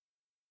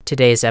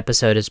Today's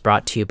episode is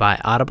brought to you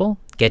by Audible.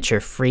 Get your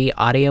free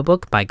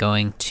audiobook by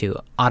going to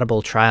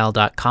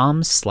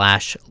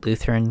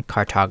audibletrial.com/Lutheran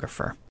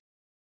Cartographer.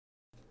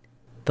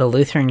 The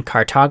Lutheran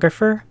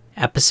Cartographer,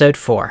 Episode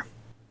 4.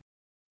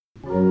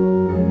 All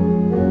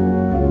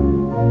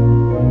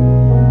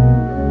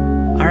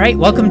right,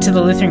 welcome to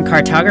the Lutheran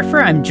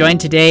Cartographer. I'm joined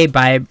today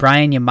by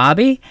Brian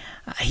Yamabe.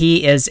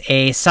 He is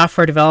a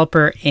software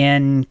developer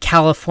in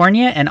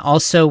California and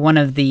also one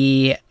of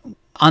the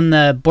on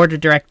the board of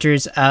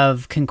directors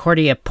of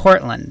Concordia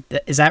Portland.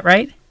 Is that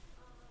right?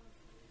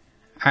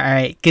 All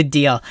right, good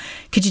deal.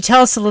 Could you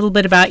tell us a little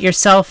bit about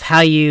yourself, how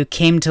you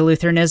came to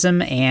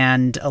Lutheranism,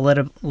 and a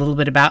little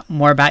bit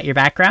more about your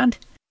background?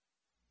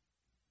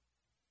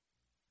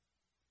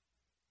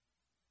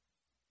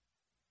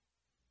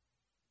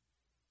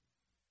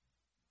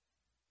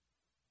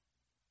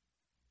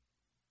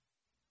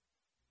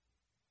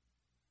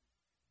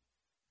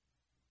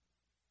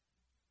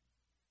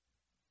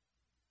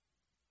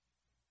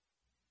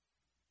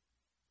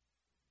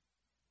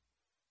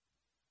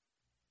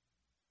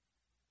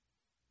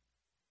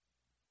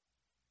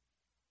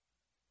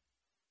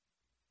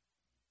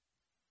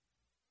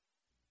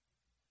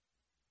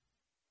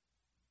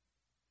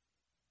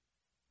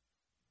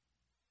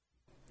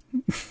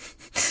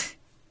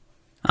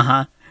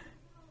 Uh-huh.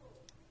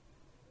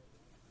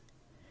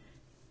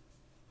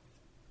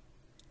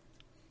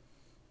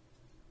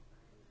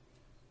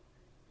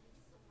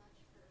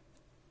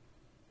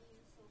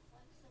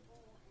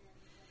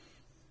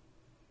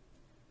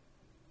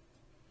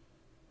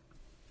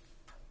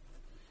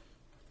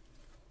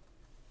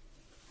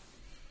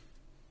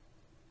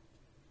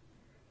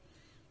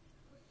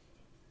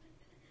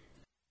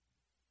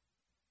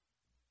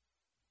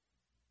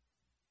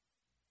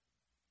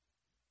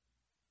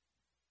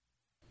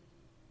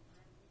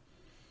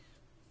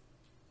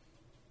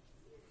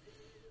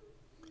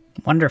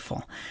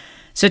 Wonderful.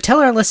 So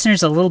tell our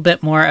listeners a little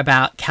bit more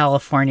about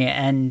California,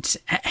 and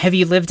have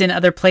you lived in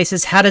other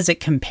places? How does it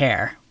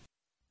compare?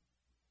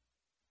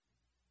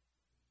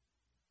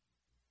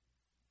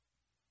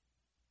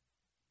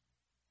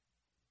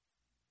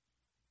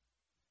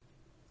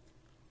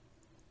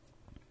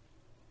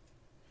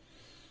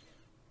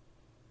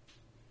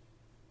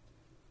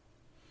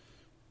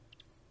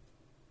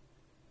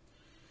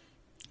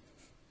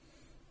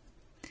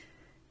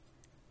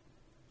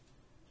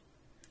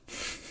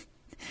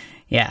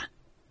 Yeah.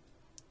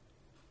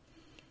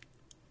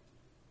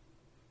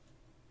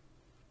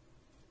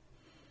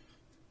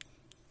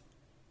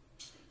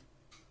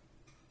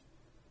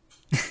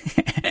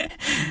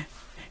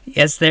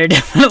 Yes, there are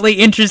definitely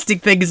interesting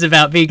things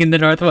about being in the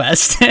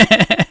Northwest,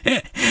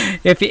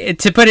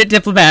 to put it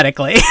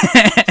diplomatically.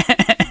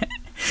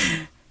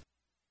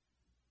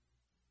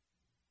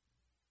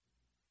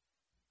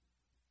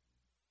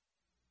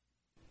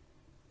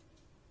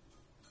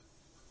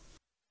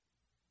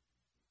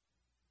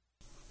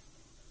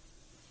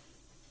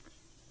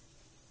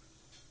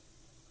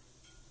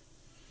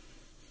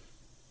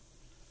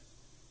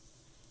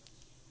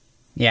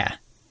 Yeah.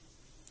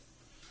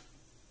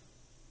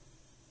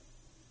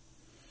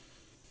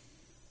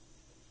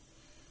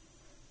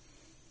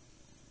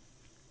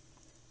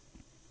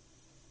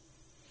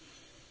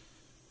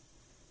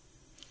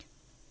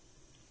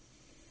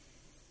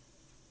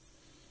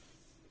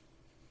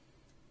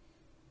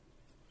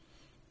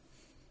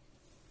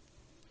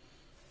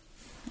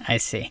 I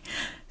see.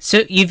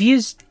 So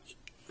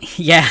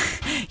yeah,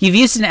 you've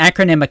used an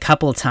acronym a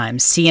couple of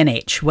times,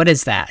 CNH. What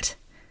is that?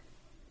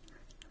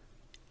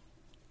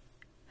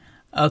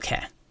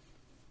 Okay.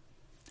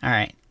 All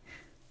right.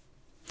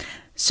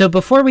 So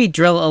before we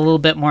drill a little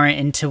bit more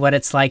into what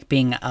it's like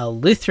being a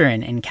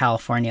Lutheran in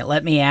California,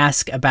 let me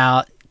ask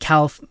about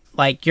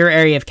your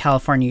area of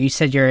California. You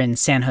said you're in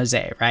San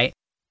Jose, right?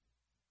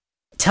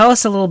 Tell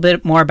us a little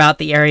bit more about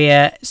the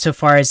area so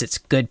far as its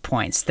good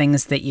points,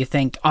 things that you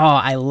think, oh,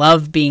 I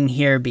love being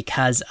here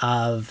because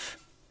of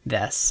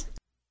this.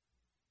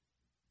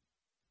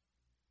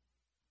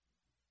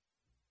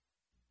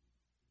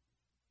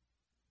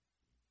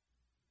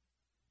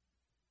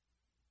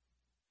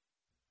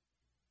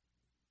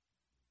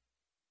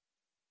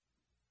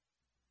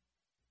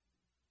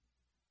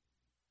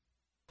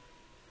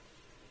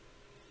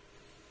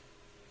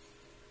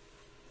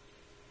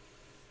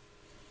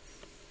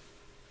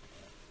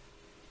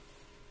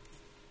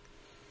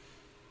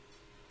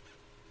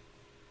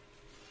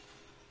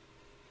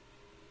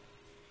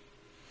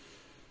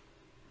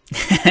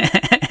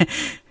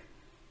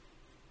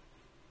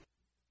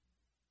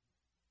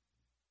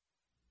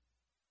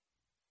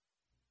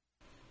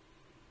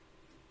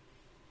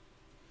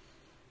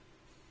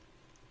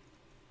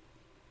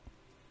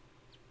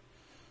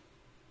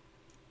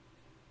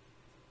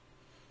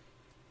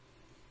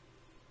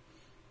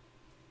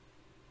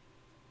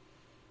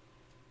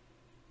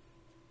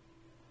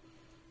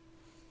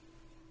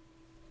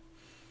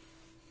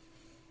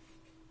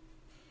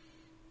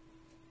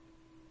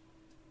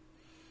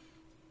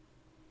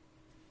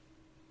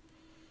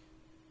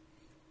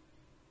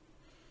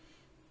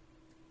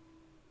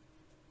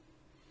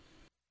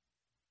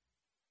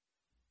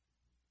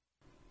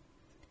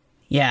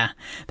 Yeah,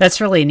 that's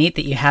really neat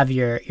that you have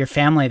your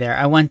family there.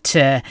 I want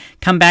to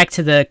come back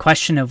to the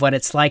question of what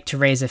it's like to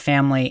raise a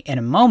family in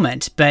a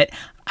moment, but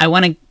I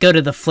want to go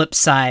to the flip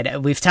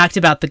side. We've talked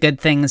about the good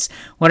things.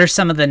 What are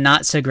some of the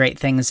not so great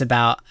things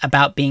about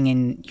being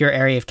in your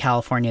area of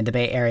California, the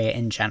Bay Area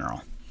in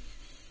general?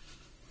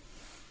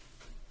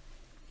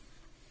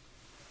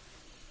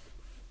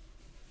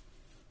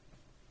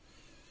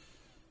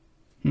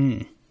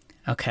 Hmm.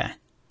 Okay.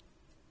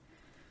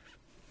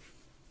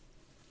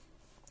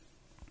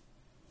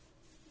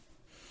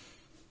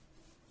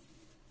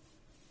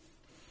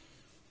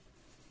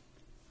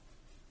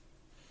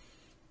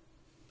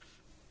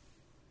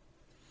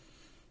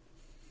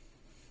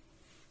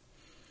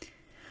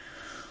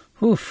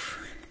 Oof.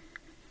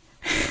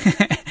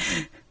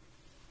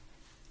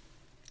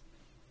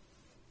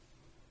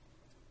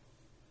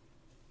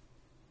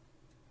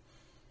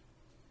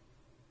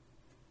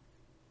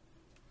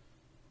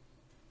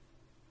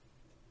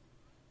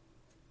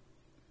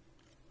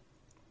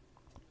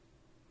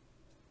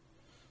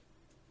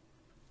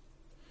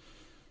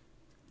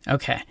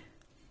 Okay.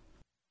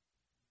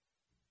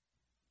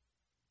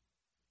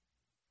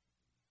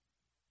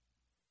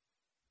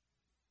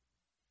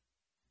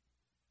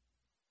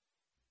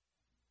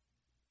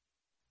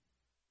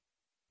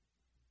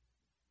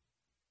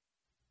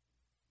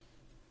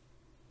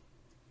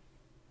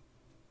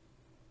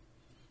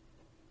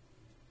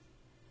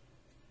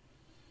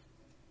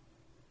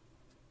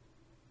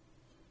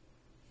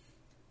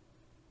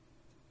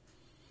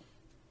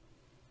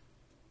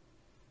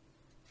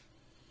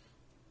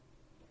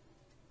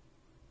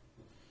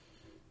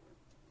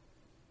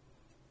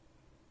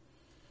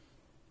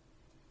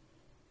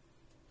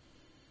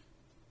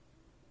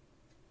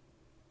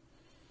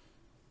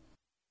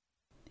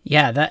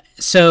 Yeah, that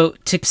so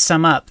to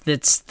sum up,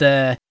 that's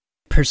the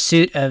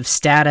pursuit of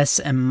status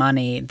and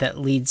money that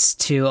leads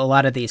to a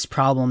lot of these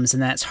problems,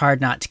 and that's hard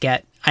not to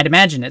get. I'd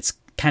imagine it's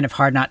kind of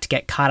hard not to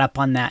get caught up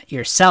on that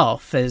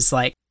yourself, is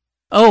like,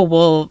 oh,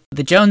 well,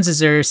 the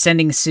Joneses are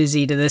sending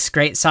Susie to this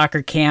great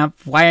soccer camp,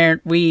 why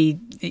aren't we,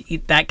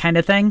 that kind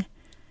of thing.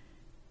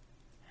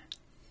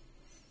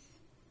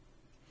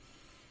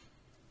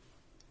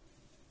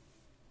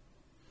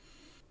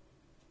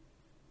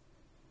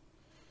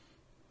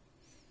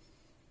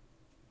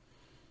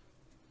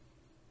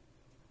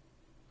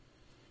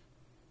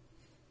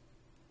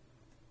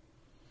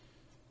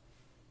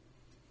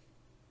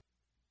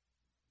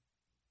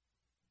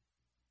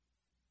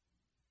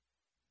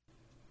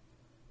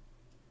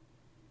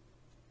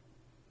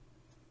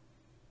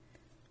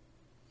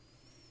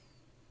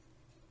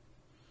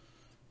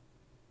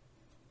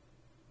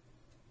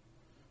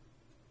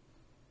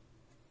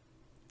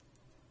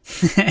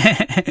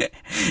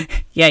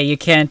 Yeah, you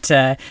can't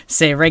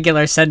say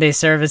regular Sunday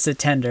service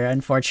attender,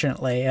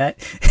 unfortunately.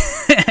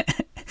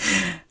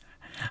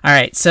 All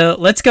right, so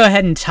let's go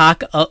ahead and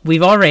talk.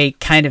 We've already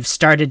kind of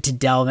started to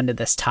delve into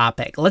this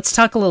topic. Let's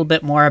talk a little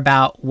bit more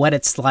about what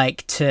it's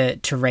like to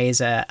raise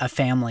a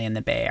family in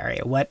the Bay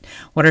Area. What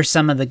are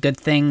some of the good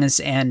things?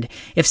 And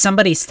if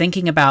somebody's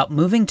thinking about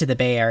moving to the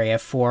Bay Area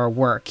for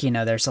work,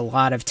 there's a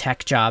lot of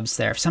tech jobs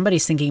there. If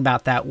somebody's thinking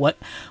about that, what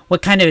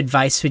kind of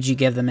advice would you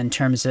give them in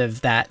terms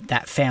of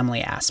that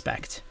family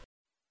aspect?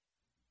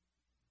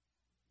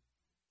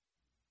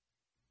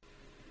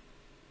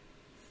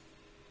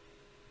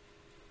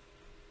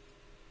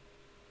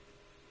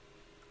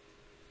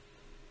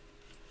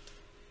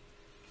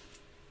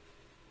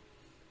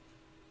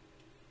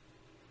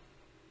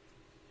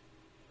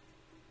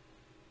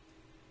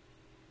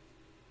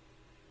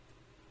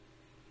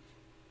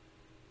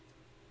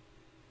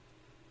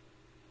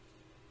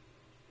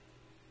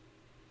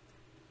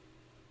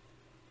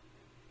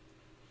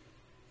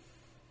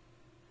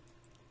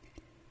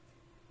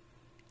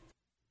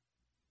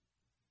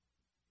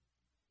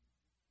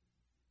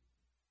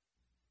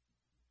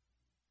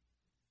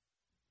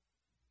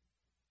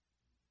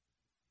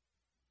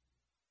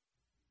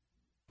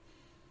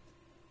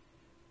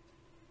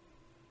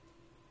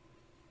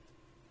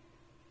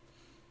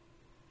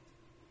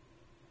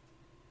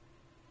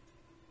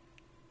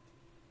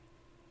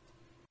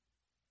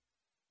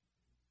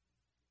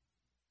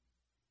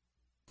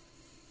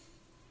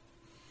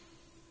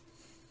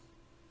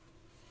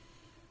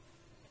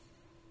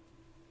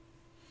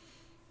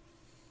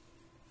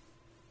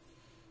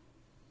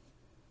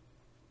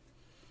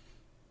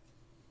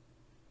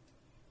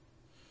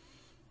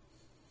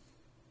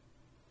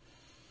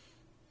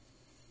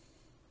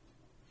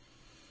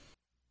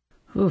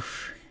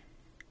 Oof.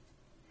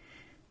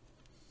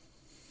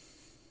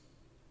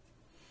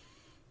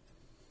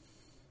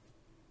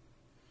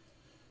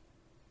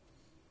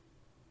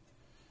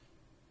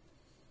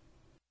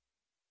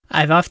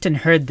 I've often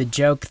heard the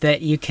joke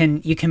that you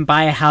can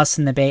buy a house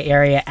in the Bay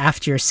Area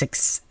after your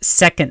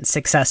second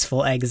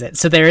successful exit.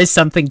 So there is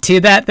something to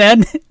that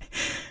then.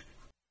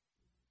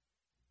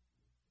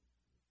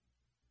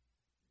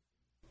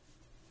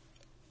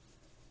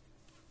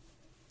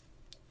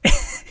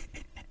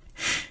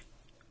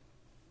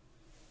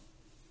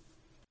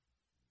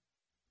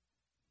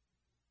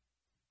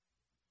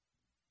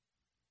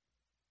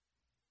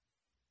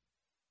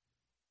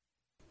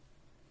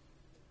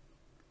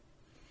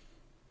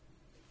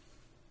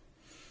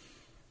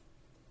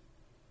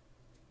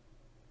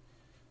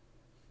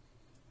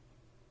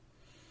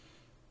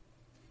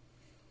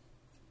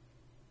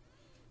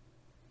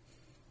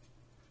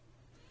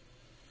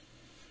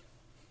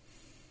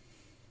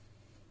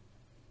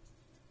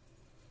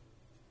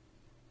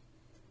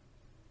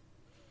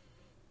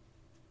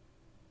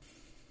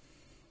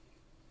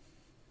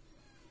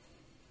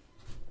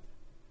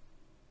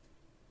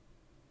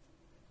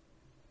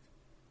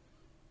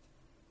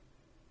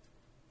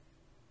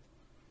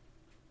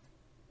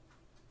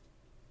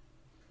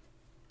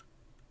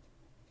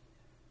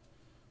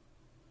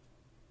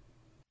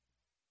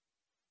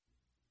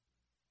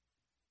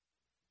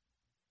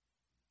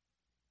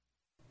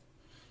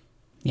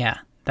 Yeah,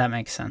 that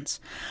makes sense.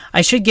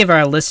 I should give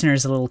our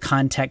listeners a little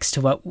context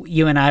to what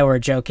you and I were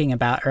joking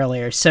about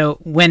earlier. So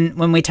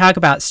when we talk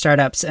about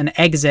startups, an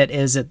exit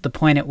is at the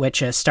point at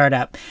which a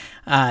startup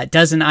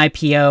does an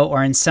IPO,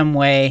 or in some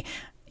way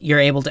you're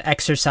able to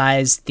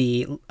exercise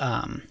the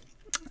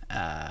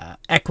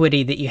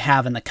equity that you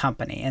have in the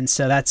company. And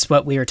so that's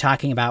what we were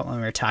talking about when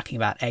we were talking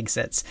about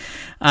exits.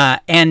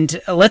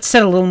 And let's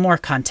set a little more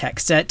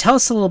context. Tell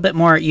us a little bit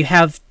more.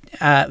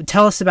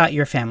 Tell us about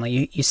your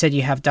family. You said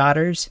you have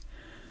daughters.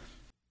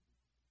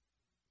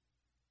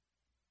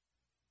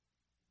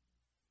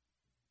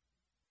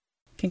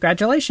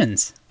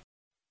 Congratulations.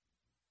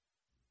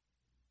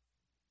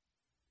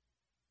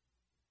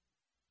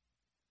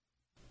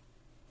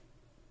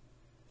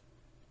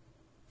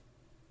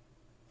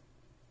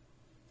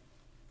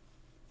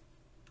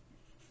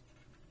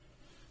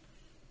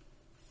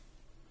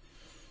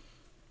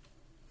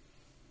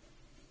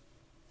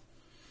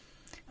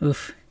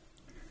 Oof.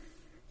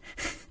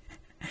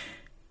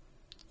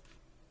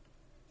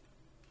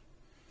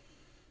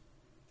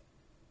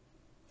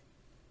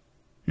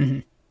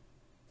 Mhm.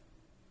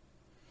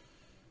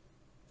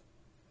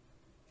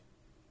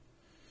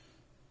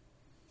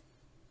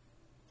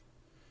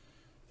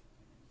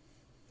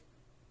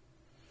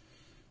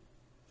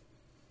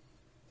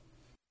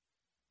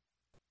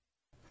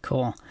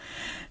 Cool.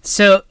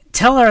 So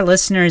tell our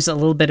listeners a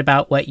little bit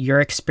about what your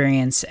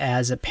experience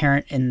as a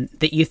parent and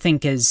that you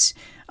think is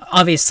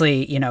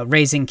obviously,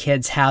 raising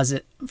kids has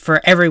it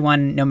for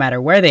everyone, no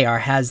matter where they are,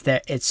 has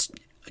its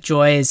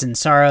joys and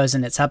sorrows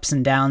and its ups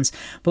and downs.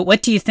 But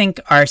what do you think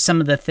are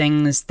some of the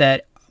things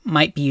that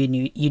might be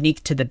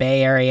unique to the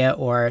Bay Area,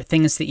 or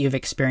things that you've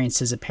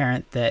experienced as a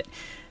parent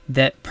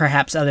that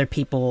perhaps other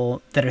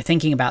people that are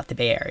thinking about the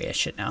Bay Area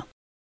should know?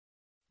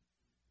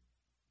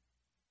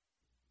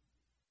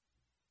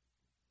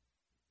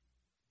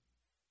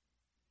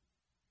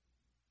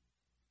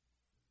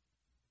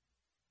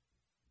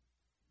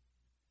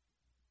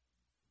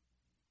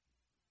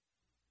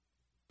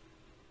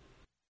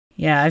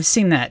 Yeah, I've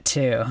seen that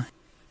too.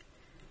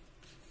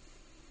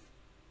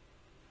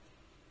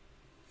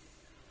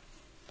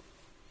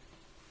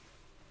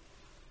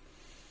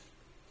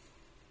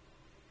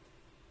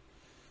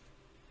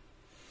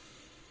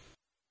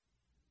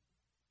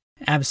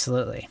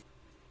 Absolutely.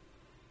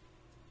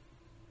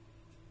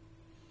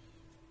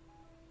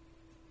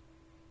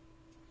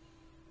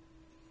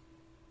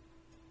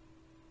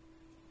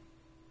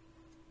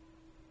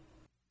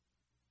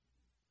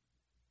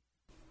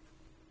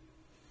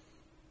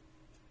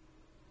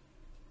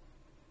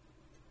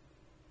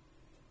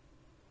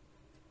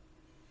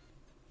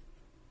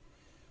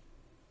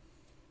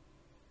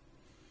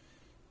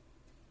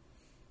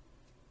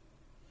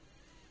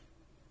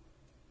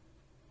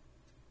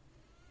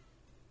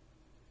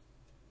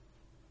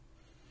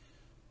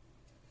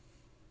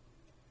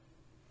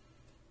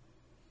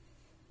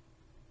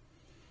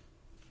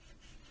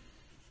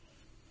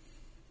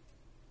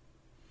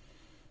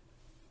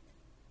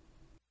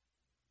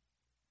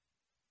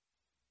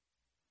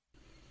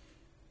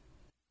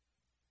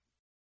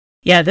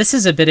 Yeah, this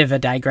is a bit of a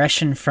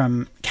digression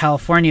from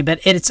California, but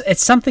it's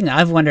something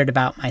I've wondered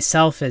about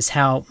myself, is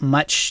how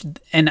much,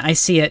 and I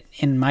see it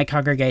in my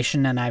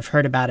congregation, and I've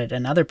heard about it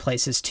in other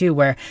places too,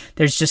 where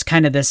there's just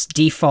kind of this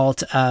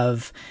default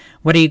of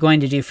what are you going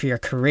to do for your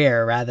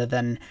career, rather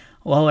than,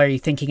 well, are you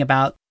thinking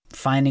about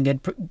finding a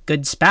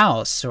good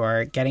spouse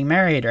or getting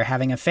married or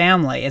having a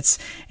family? It's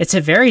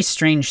a very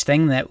strange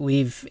thing that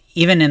we've,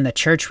 even in the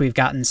church, we've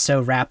gotten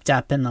so wrapped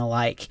up in the,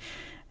 like,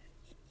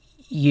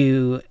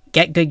 you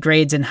get good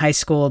grades in high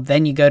school,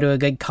 then you go to a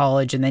good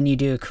college, and then you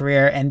do a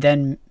career, and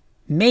then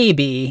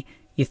maybe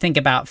you think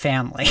about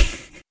family.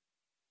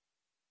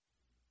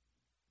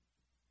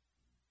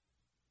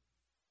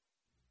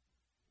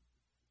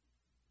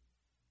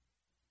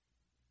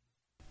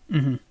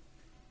 Hmm.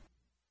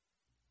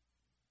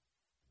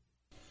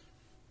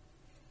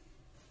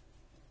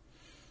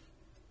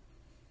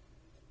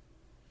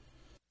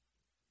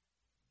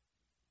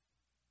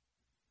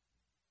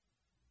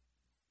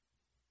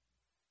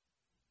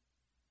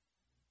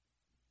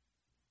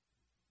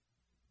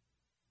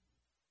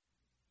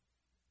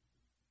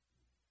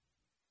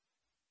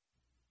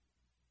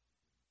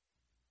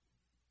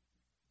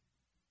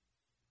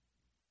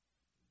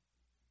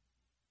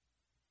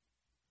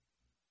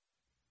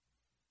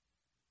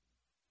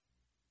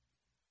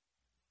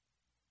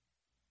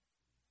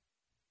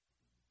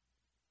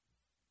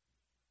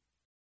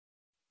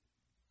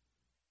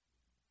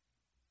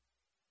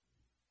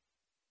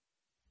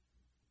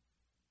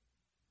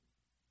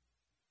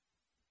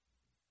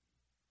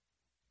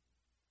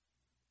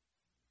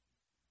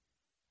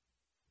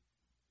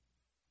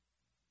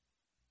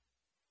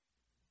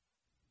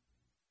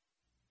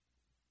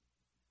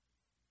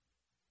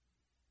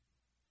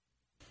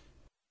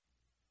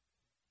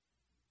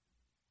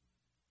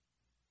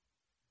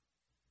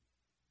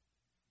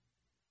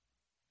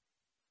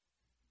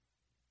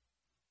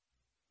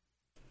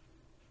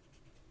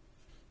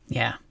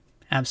 Yeah,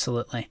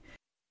 absolutely.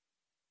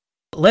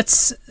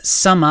 Let's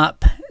sum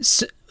up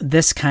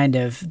this kind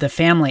of the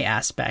family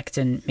aspect,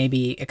 and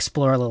maybe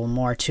explore a little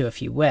more too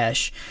if you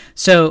wish.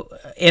 So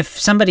if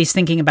somebody's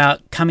thinking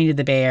about coming to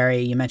the Bay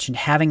Area, you mentioned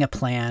having a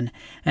plan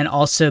and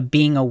also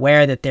being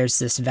aware that there's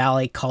this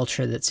valley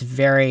culture that's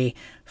very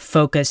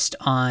focused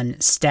on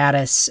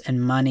status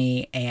and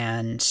money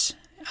and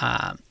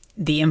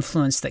the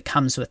influence that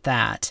comes with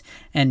that,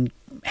 and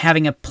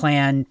having a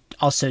plan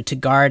also to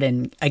guard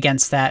and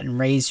against that and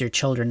raise your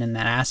children in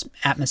that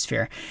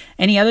atmosphere.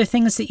 Any other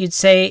things that you'd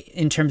say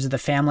in terms of the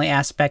family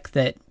aspect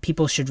that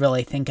people should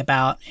really think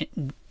about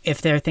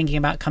if they're thinking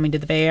about coming to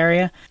the Bay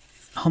Area?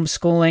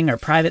 Homeschooling or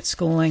private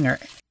schooling or...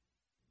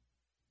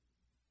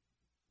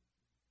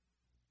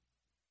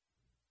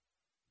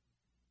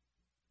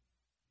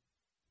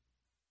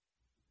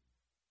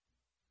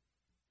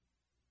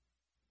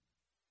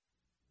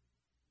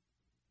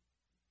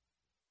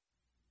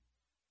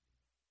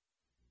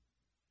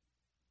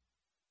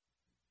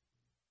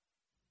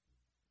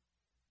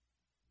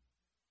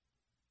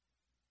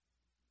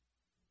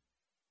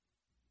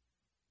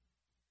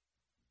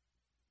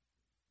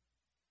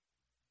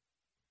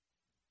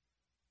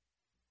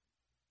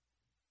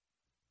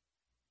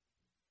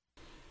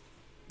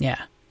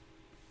 Yeah.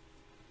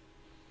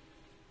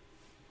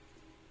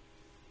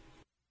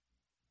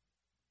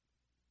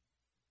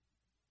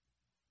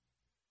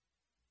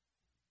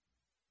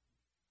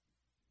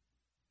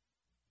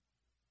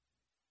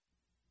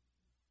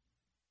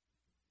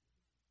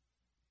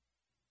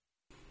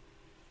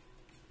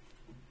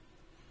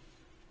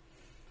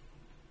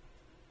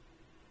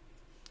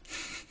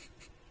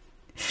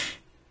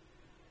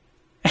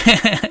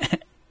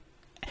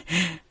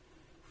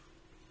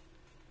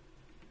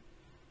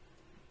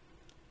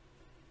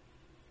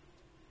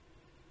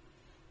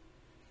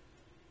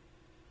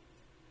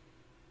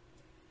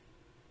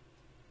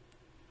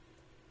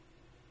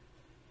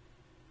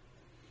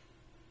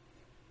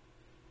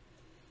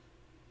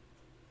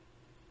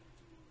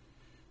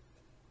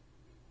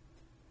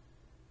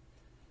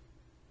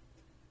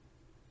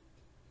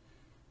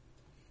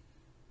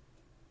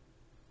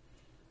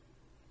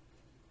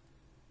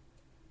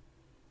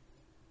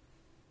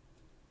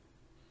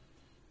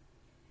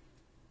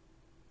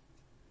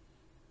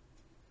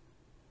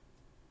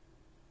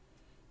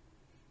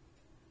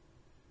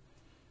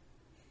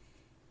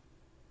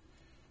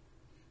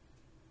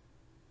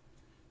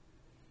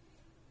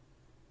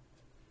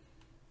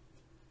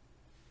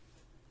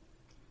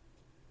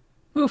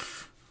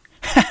 Oof.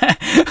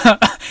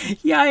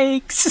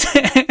 Yikes.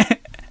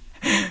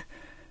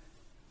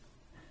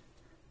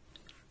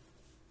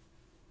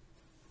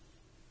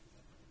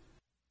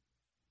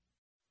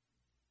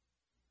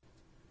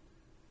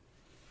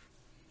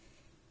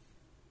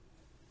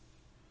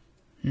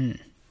 Hmm.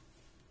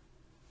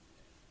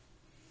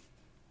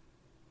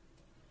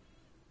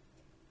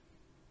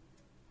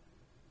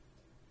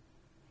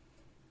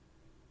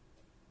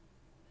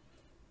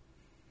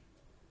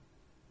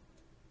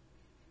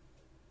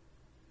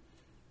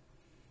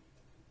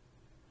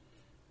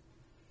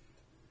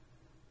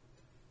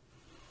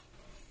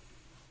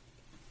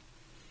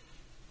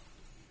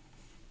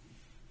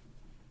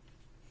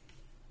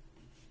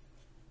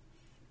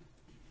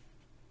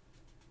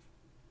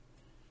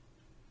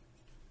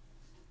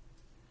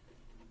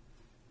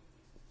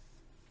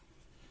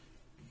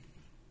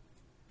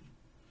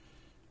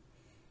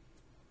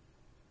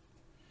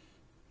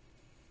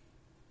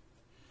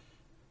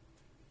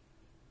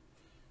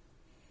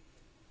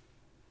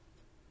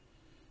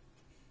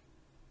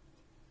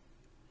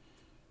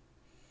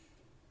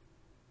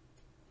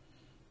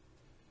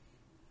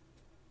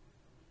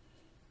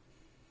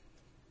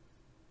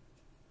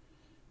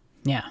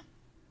 Yeah,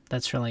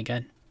 that's really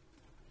good.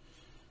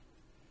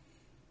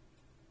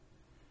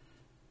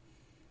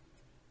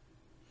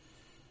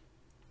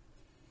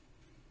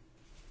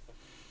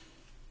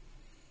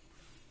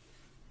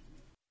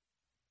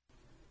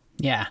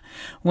 Yeah.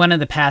 One of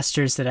the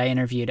pastors that I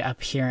interviewed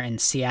up here in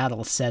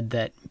Seattle said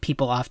that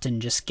people often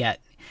just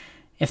get,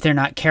 if they're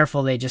not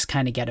careful, they just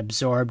kind of get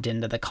absorbed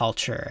into the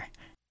culture.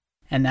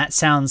 And that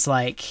sounds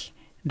like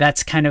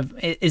that's kind of,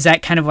 is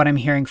that kind of what I'm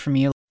hearing from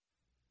you?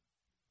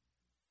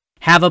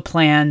 Have a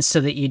plan so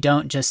that you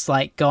don't just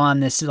like go on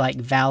this like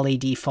valley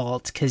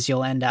default, because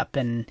you'll end up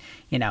in,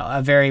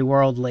 a very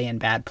worldly and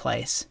bad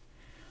place.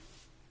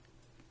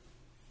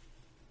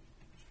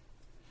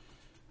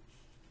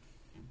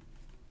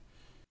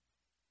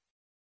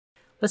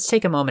 Let's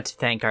take a moment to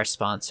thank our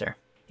sponsor.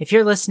 If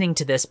you're listening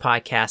to this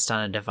podcast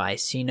on a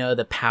device, you know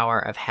the power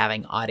of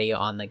having audio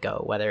on the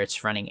go, whether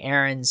it's running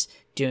errands,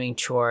 doing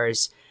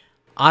chores.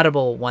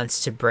 Audible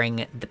wants to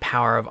bring the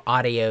power of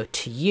audio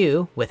to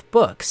you with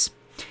books.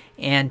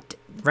 And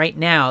right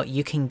now,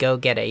 you can go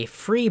get a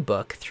free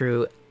book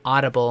through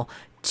Audible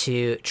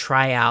to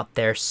try out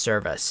their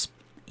service.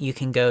 You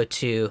can go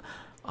to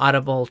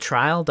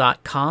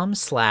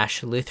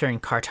audibletrial.com/Lutheran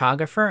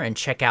Cartographer and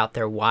check out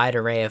their wide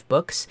array of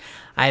books.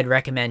 I'd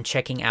recommend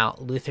checking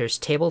out Luther's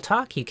Table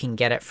Talk. You can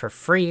get it for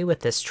free with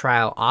this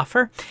trial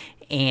offer.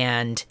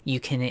 and you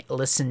can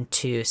listen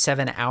to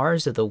 7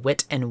 hours of the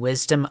wit and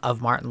wisdom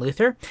of Martin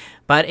Luther.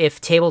 But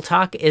if Table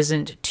Talk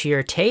isn't to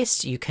your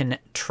taste, you can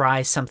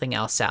try something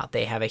else out.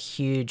 They have a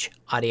huge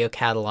audio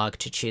catalog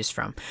to choose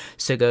from.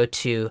 So go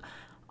to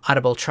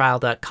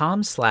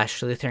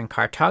audibletrial.com/Lutheran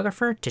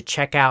Cartographer to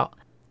check out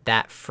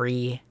that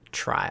free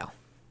trial.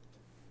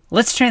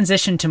 Let's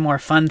transition to more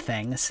fun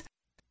things.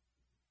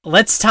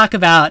 Let's talk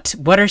about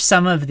what are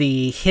some of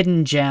the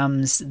hidden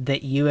gems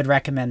that you would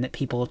recommend that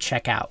people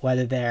check out,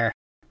 whether they're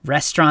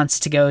restaurants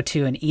to go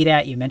to and eat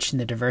at. You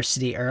mentioned the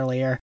diversity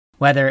earlier,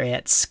 whether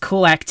it's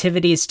cool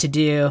activities to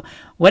do.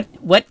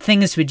 What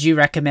things would you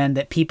recommend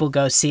that people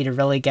go see to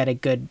really get a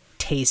good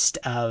taste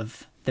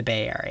of the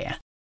Bay Area?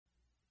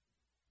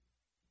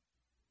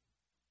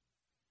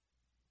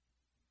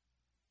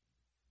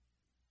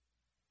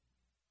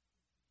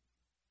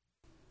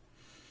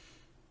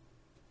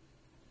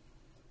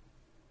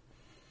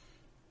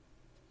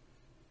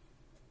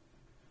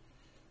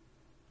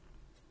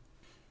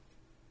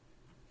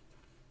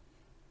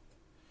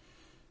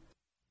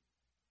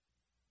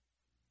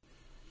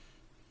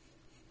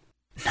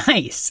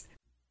 Nice.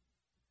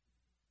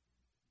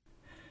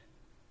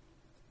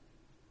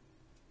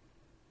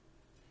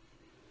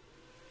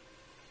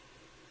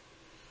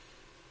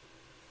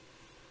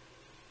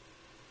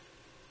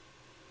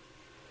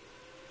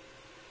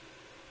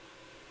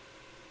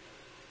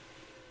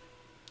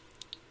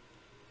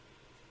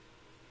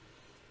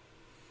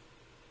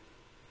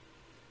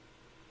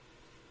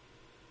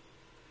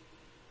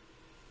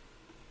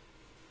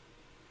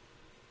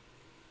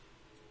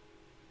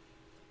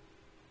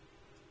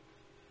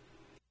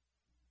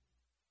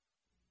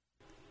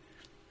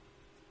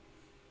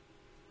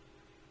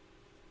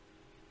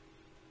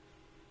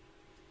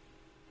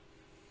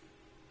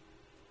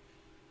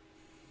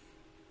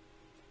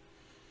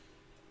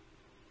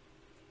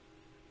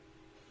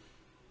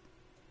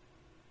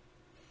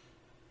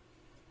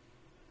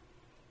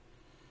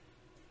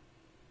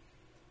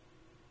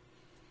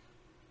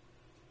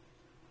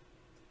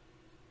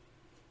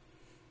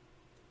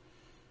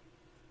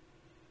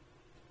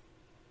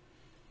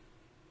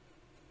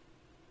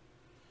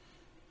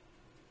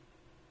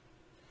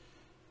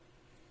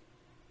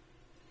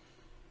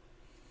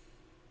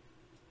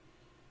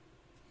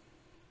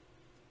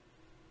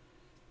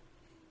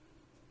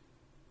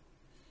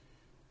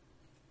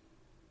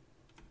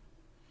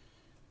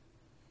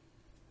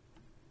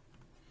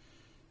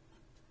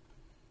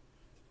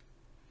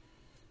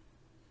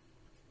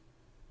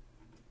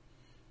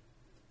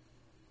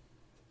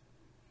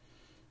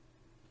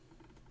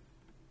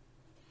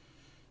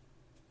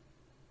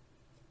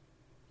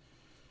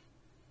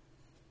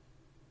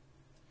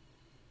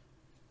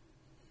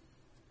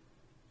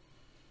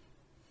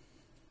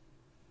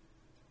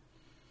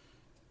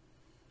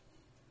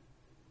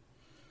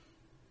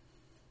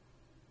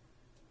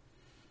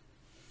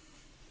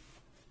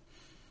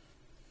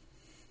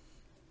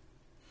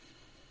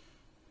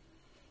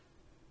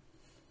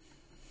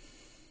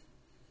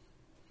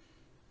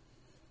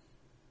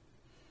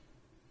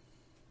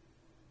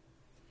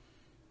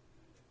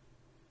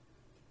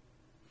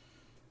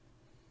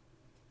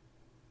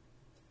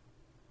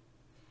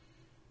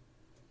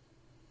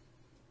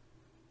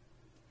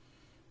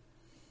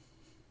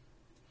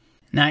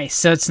 Nice.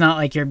 So it's not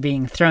like you're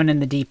being thrown in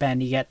the deep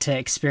end. You get to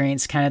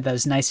experience kind of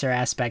those nicer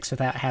aspects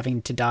without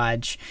having to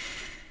dodge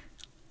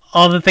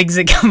all the things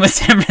that come with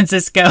San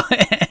Francisco.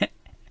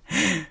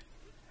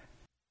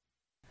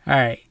 All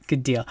right.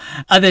 Good deal.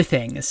 Other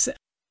things,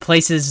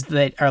 places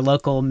that are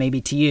local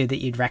maybe to you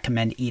that you'd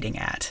recommend eating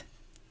at.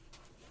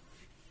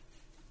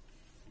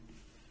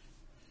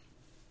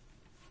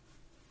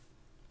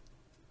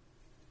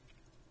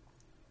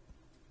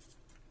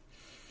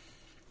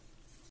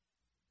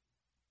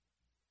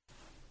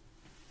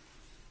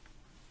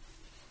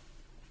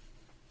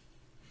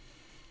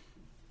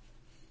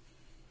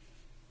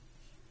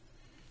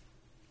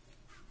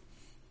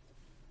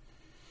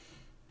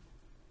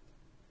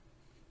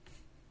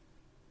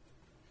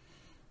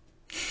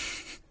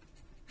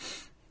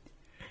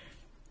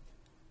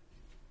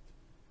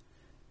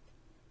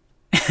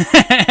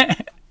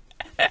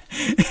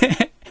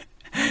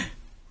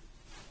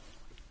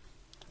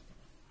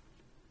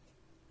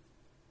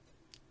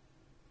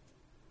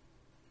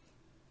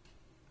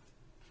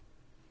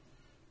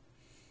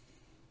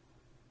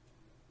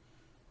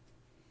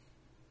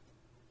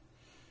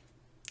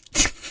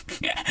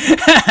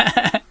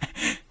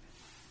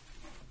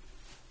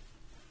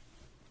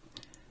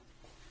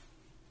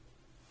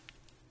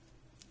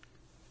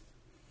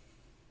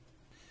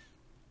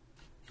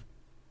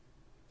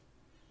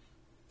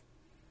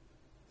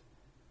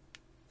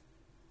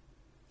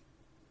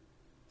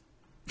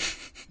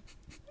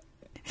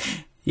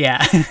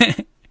 Yeah.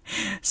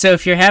 So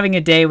if you're having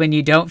a day when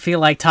you don't feel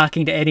like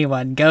talking to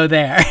anyone, go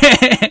there.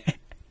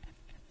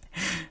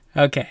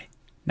 Okay.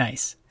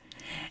 Nice.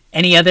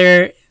 Any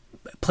other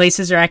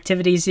places or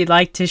activities you'd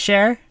like to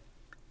share?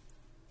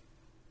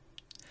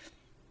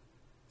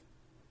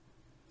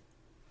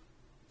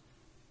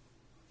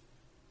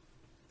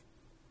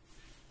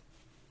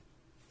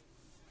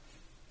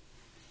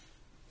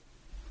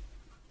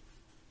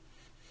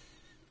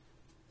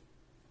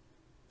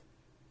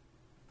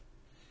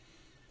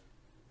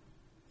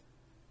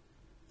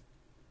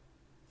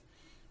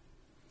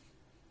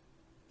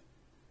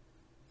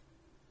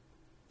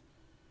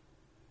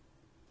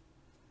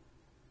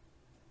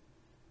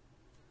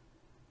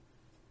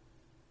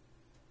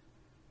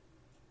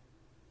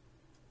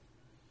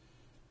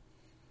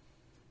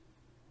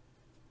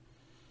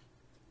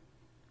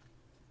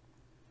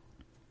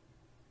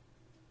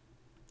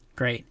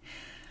 Great.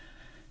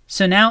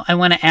 So now I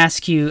want to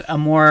ask you a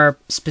more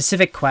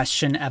specific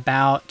question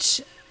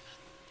about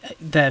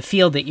the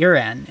field that you're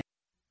in.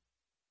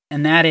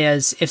 And that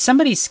is, if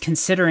somebody's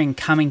considering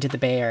coming to the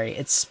Bay Area,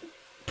 it's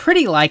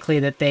pretty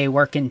likely that they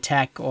work in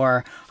tech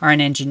or are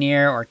an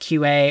engineer or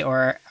QA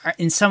or are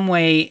in some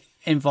way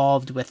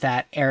involved with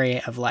that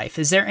area of life.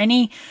 Is there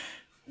any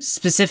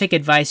specific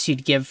advice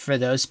you'd give for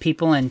those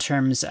people in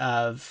terms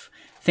of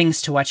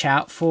things to watch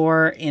out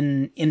for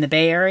in the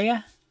Bay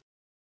Area?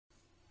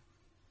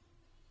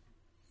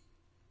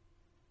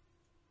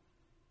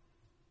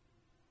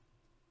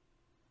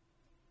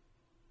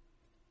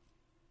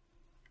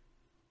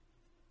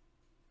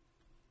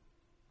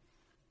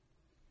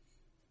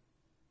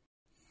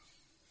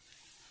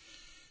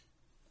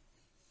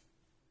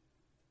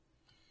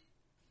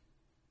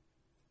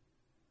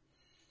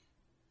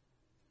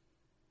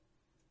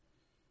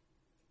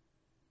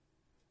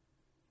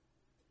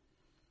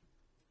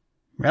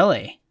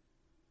 Really?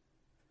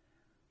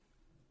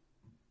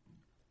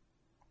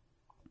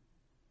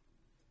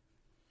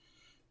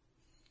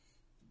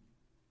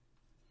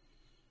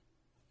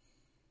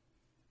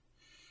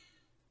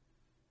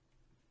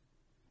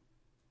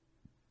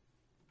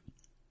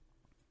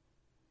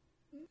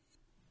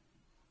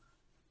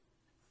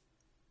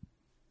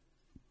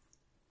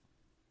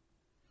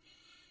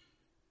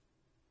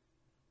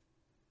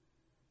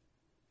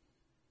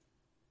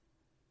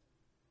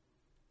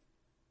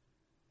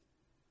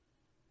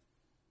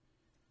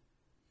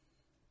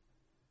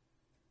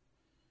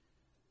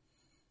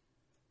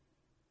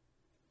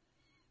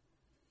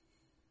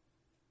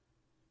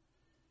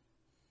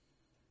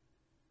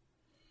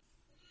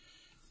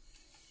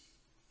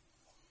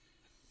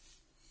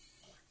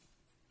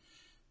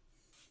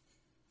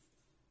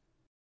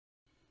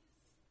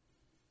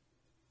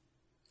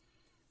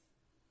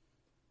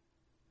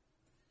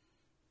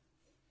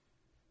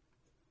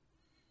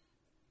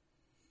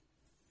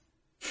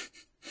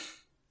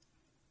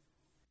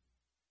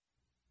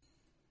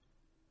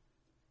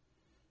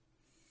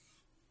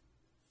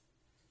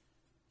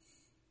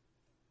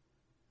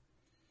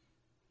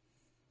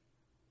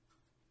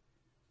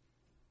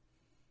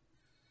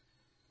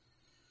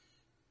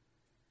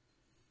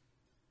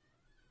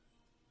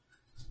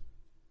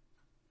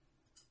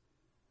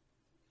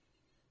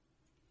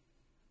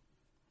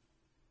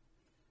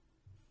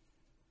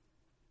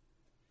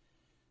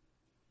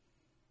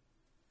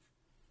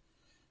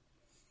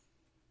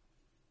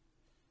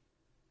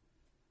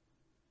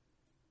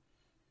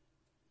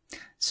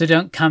 So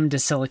don't come to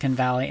Silicon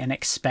Valley and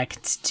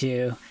expect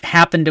to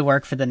happen to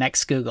work for the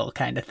next Google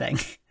kind of thing.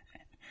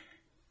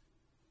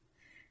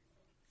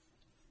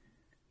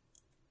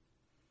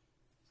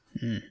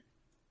 Hmm.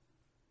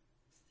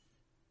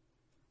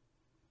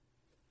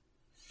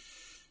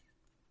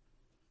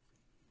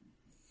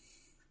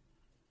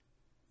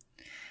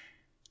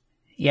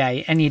 Yeah,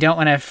 and you don't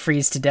want to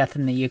freeze to death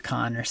in the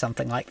Yukon or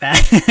something like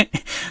that.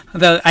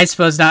 Although I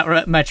suppose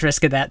not much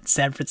risk of that in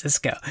San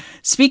Francisco.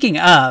 Speaking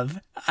of,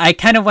 I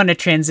kind of want to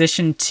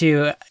transition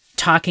to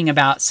talking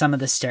about some of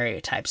the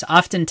stereotypes.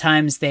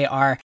 Oftentimes they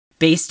are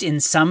based in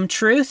some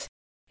truth,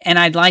 and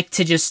I'd like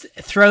to just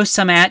throw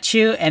some at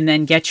you and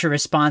then get your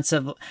response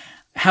of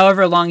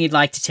however long you'd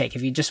like to take.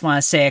 If you just want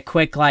to say a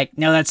quick, like,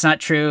 no, that's not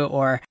true,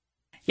 or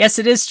yes,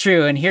 it is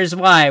true, and here's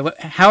why,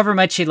 however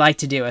much you'd like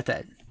to do with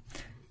it.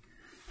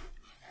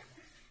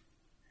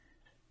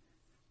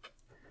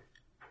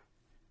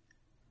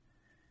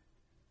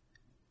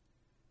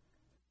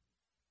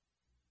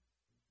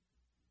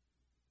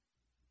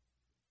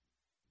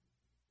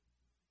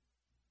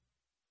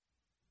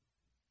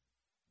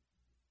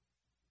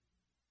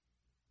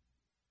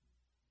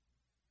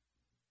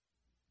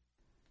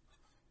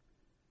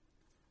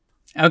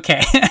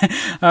 Okay.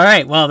 All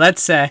right. Well,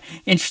 that's an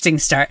interesting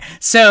start.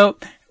 So,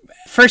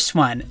 first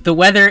one, the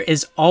weather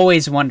is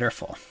always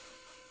wonderful.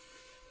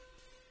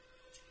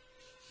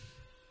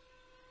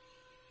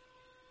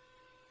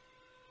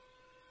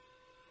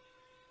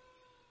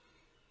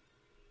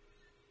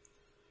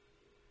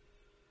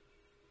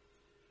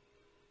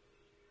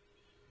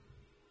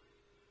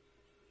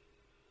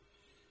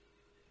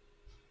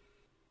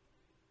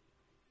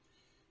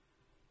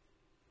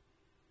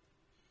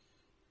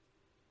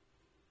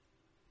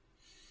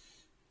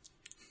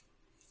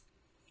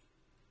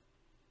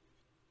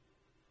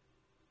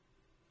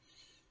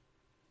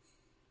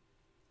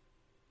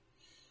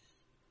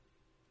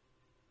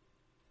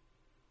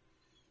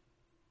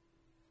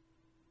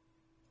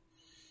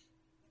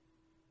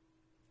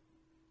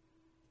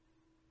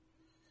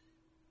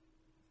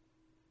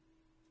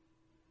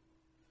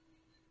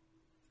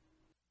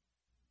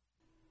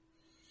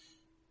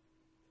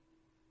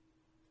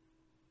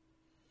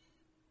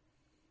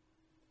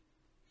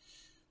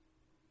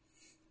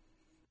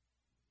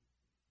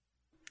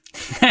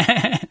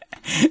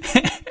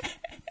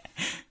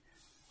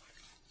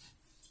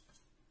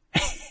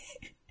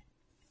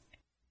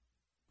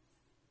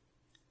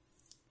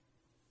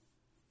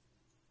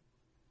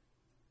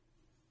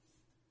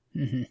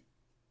 Mm-hmm.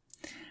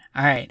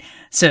 All right.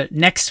 So,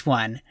 next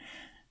one,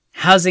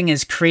 housing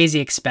is crazy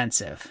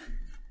expensive.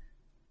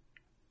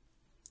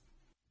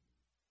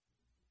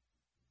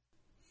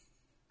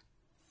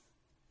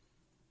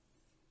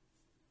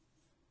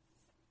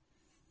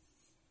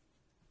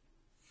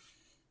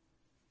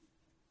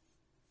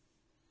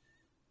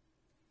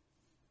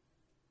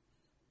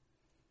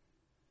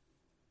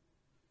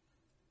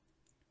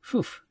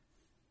 Whew.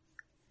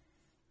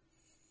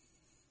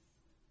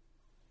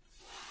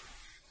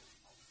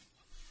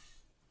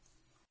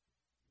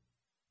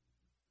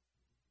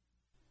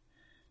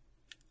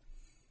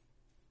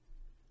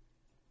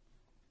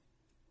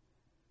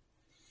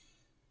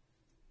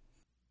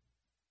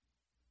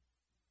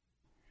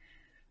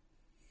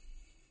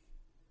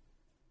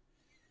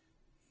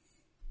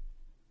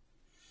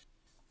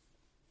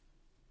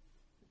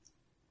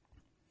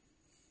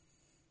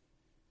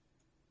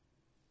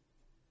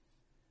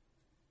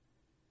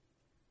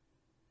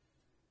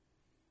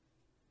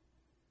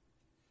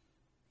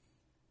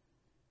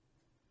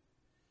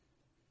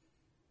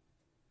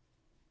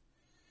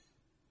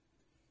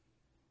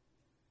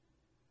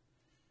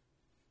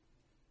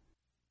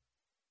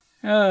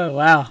 Oh,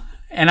 wow.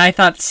 And I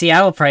thought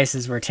Seattle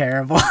prices were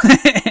terrible.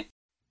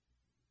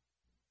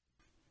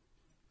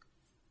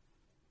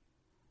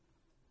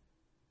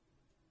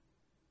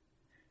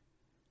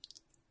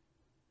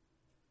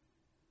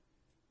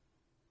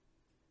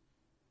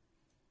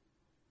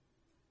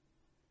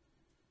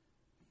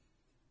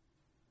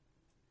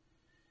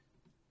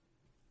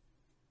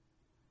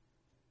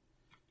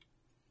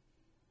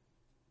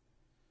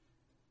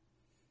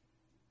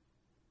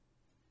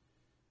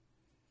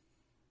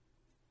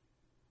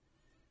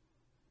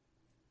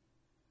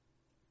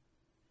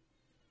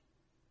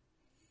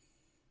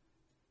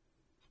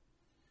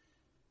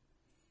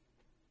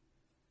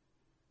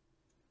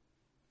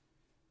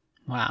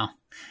 Wow.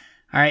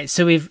 All right,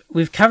 so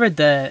we've covered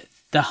the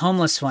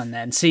homeless one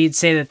then. So you'd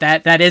say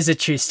that is a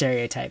true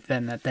stereotype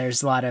then, that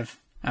there's a lot of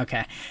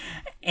okay.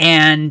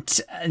 And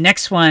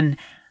next one,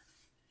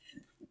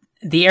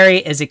 the area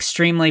is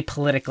extremely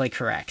politically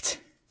correct.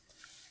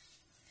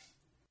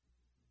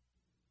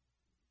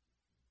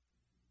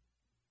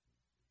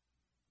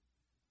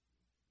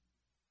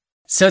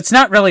 So it's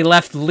not really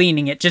left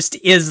leaning, it just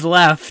is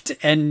left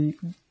and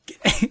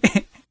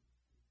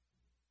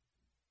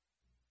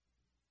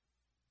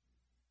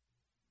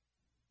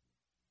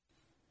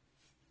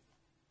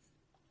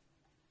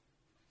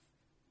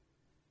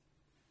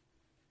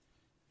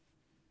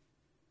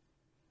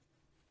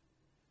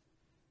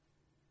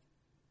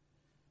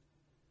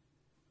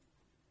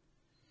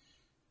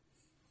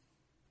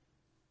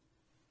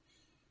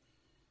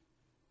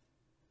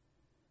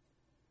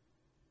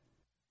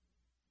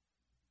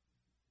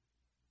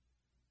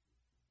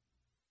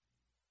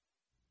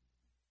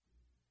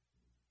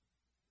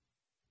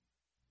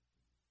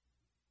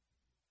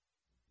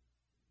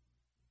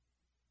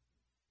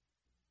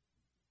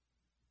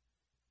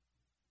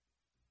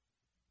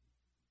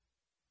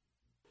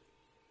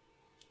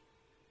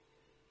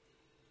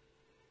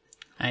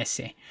I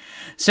see.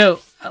 So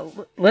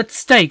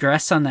let's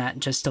digress on that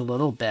just a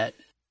little bit.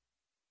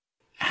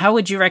 How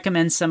would you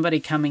recommend somebody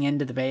coming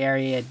into the Bay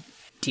Area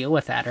deal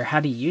with that, or how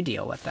do you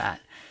deal with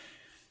that?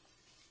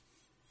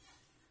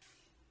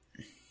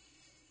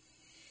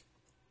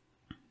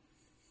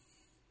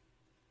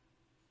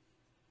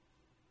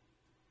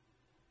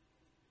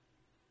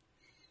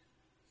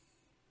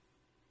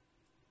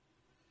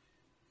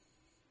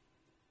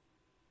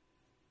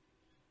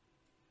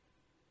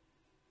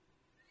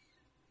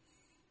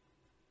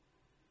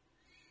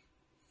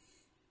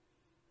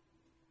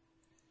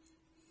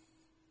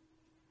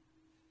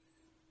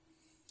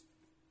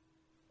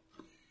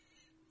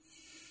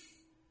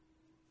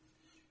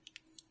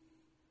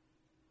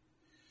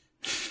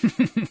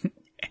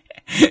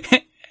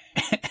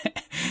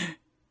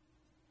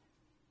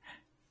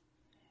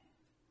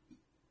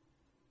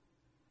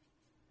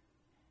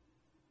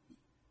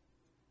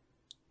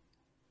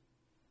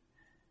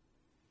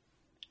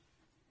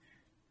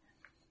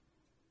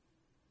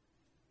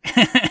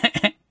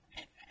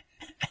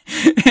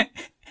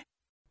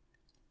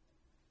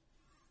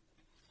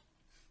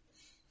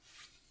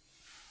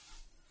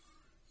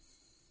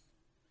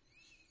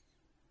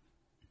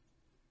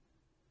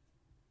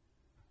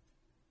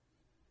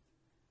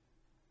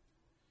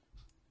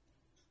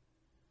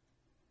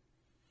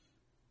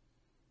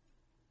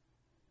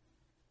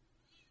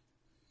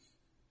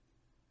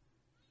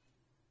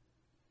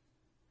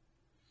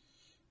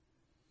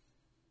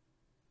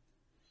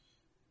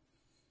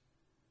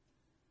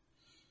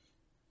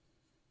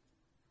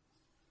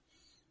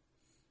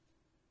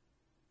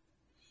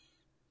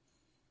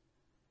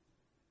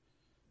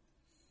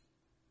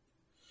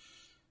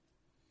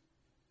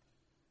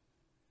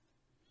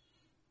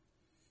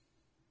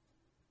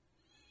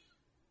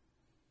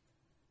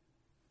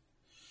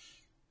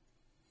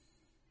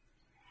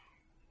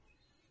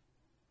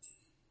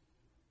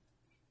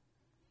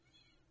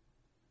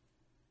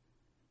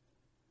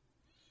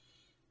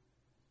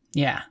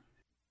 Yeah.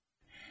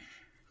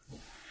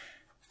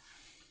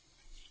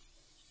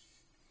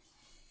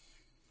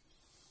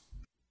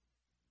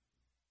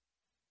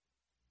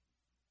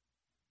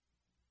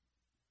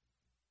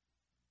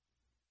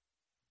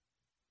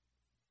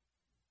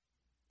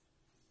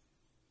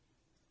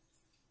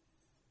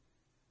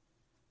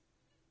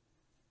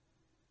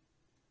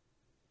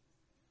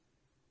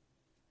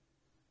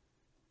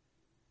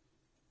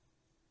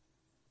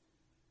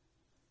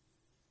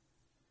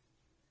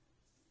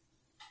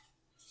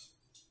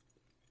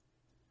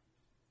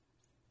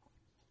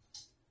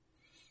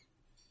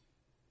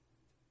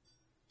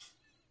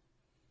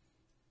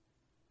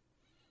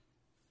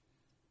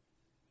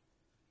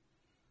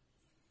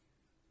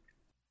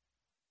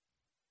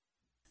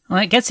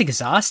 Well, it gets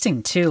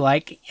exhausting too.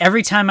 Like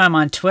every time I'm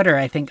on Twitter,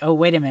 I think, oh,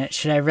 wait a minute,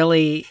 should I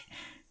really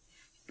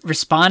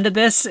respond to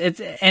this?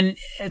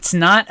 It's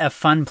not a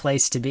fun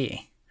place to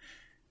be.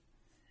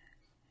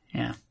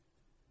 Yeah.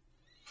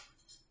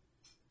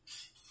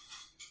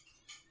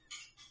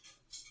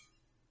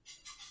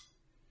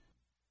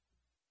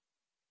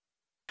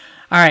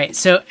 All right.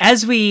 So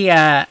as we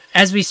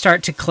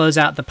start to close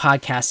out the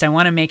podcast, I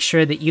want to make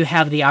sure that you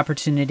have the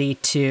opportunity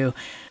to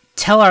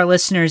tell our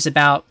listeners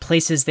about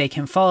places they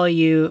can follow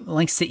you,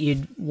 links that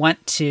you'd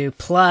want to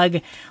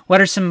plug.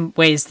 What are some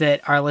ways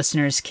that our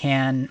listeners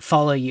can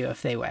follow you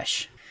if they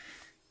wish?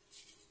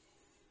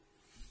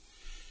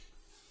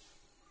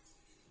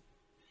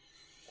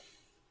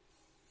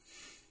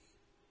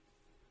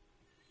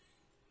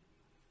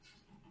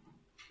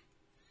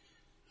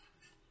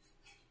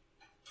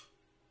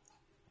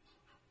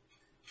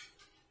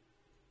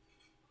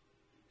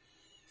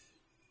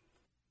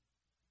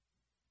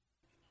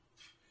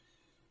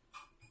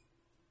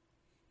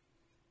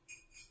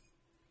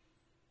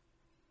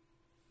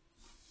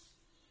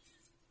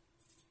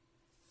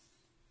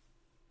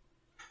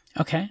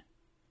 Okay.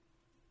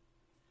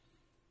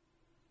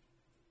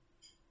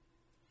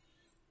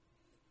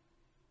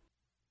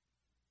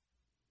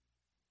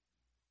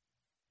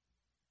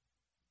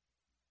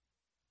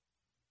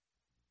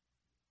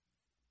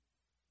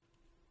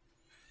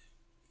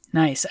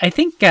 Nice. I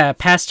think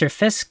Pastor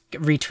Fisk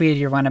retweeted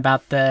your one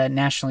about the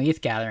National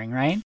Youth Gathering,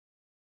 right?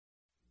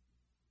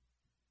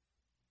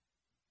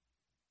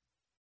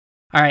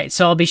 All right.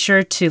 So I'll be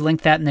sure to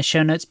link that in the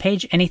show notes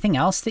page. Anything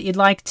else that you'd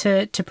like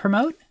to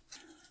promote?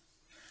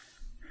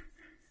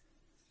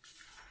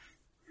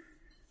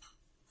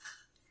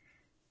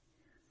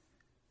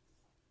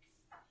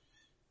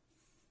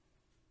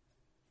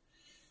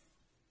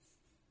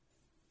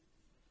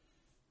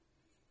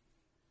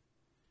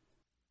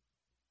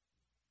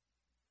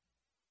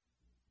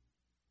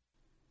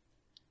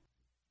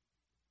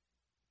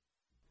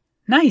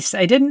 Nice.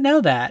 I didn't know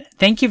that.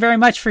 Thank you very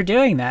much for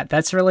doing that.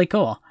 That's really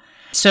cool.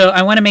 So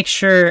I want to make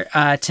sure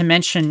to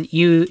mention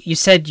you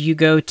said you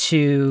go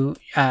to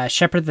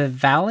Shepherd the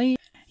Valley.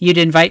 You'd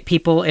invite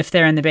people if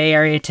they're in the Bay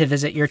Area to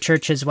visit your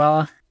church as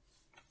well.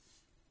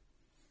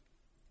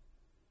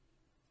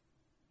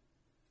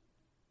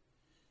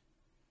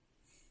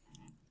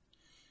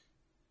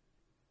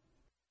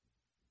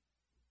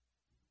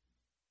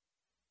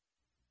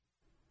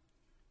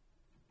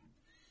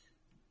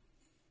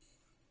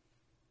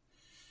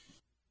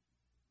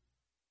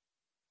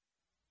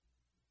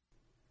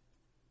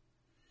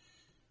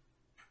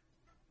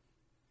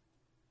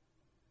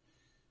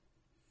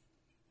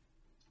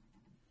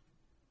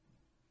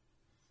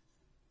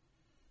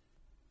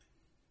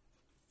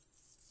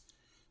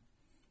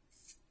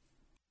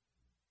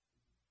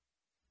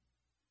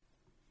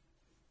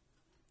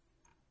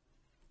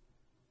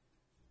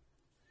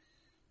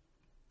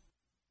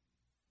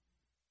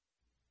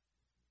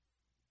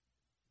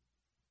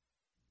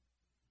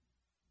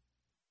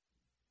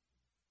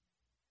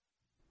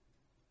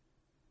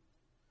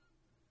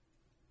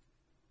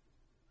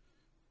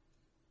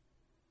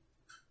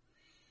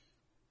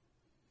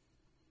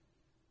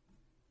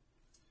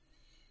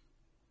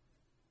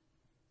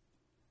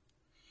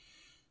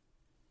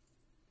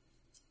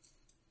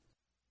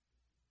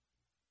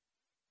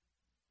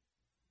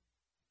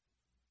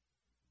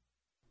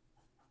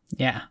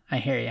 Yeah, I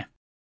hear you.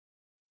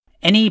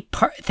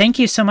 Thank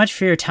you so much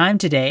for your time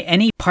today.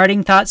 Any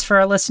parting thoughts for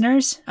our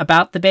listeners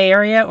about the Bay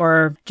Area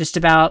or just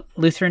about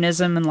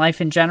Lutheranism and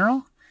life in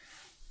general?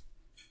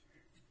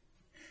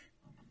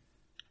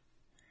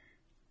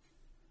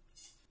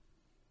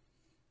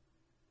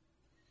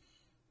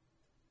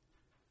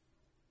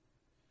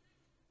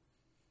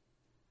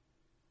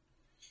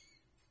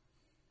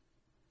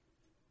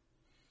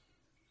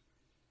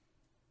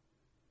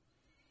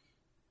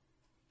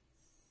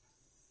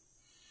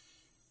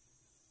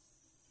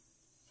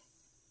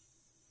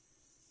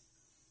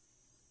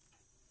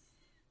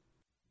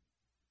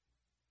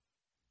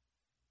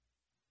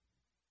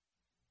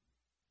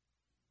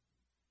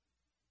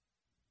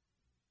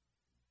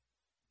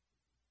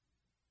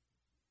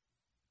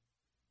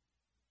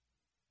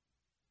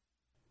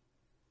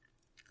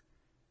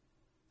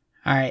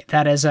 All right,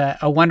 that is a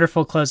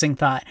wonderful closing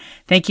thought.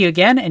 Thank you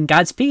again, and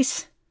God's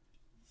peace.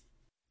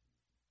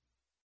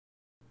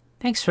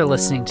 Thanks for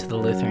listening to the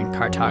Lutheran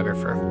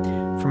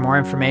Cartographer. For more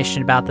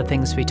information about the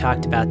things we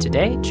talked about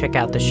today, check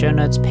out the show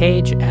notes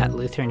page at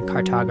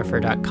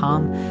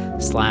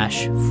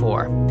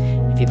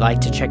lutherancartographer.com/4. If you'd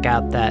like to check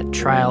out that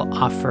trial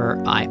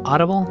offer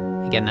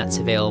iAudible, again, that's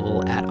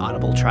available at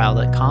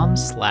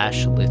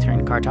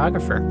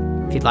audibletrial.com/lutherancartographer.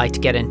 If you'd like to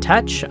get in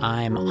touch,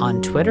 I'm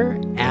on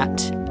Twitter at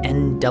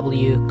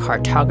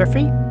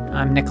NWCartography.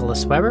 I'm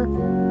Nicholas Weber.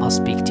 I'll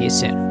speak to you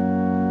soon.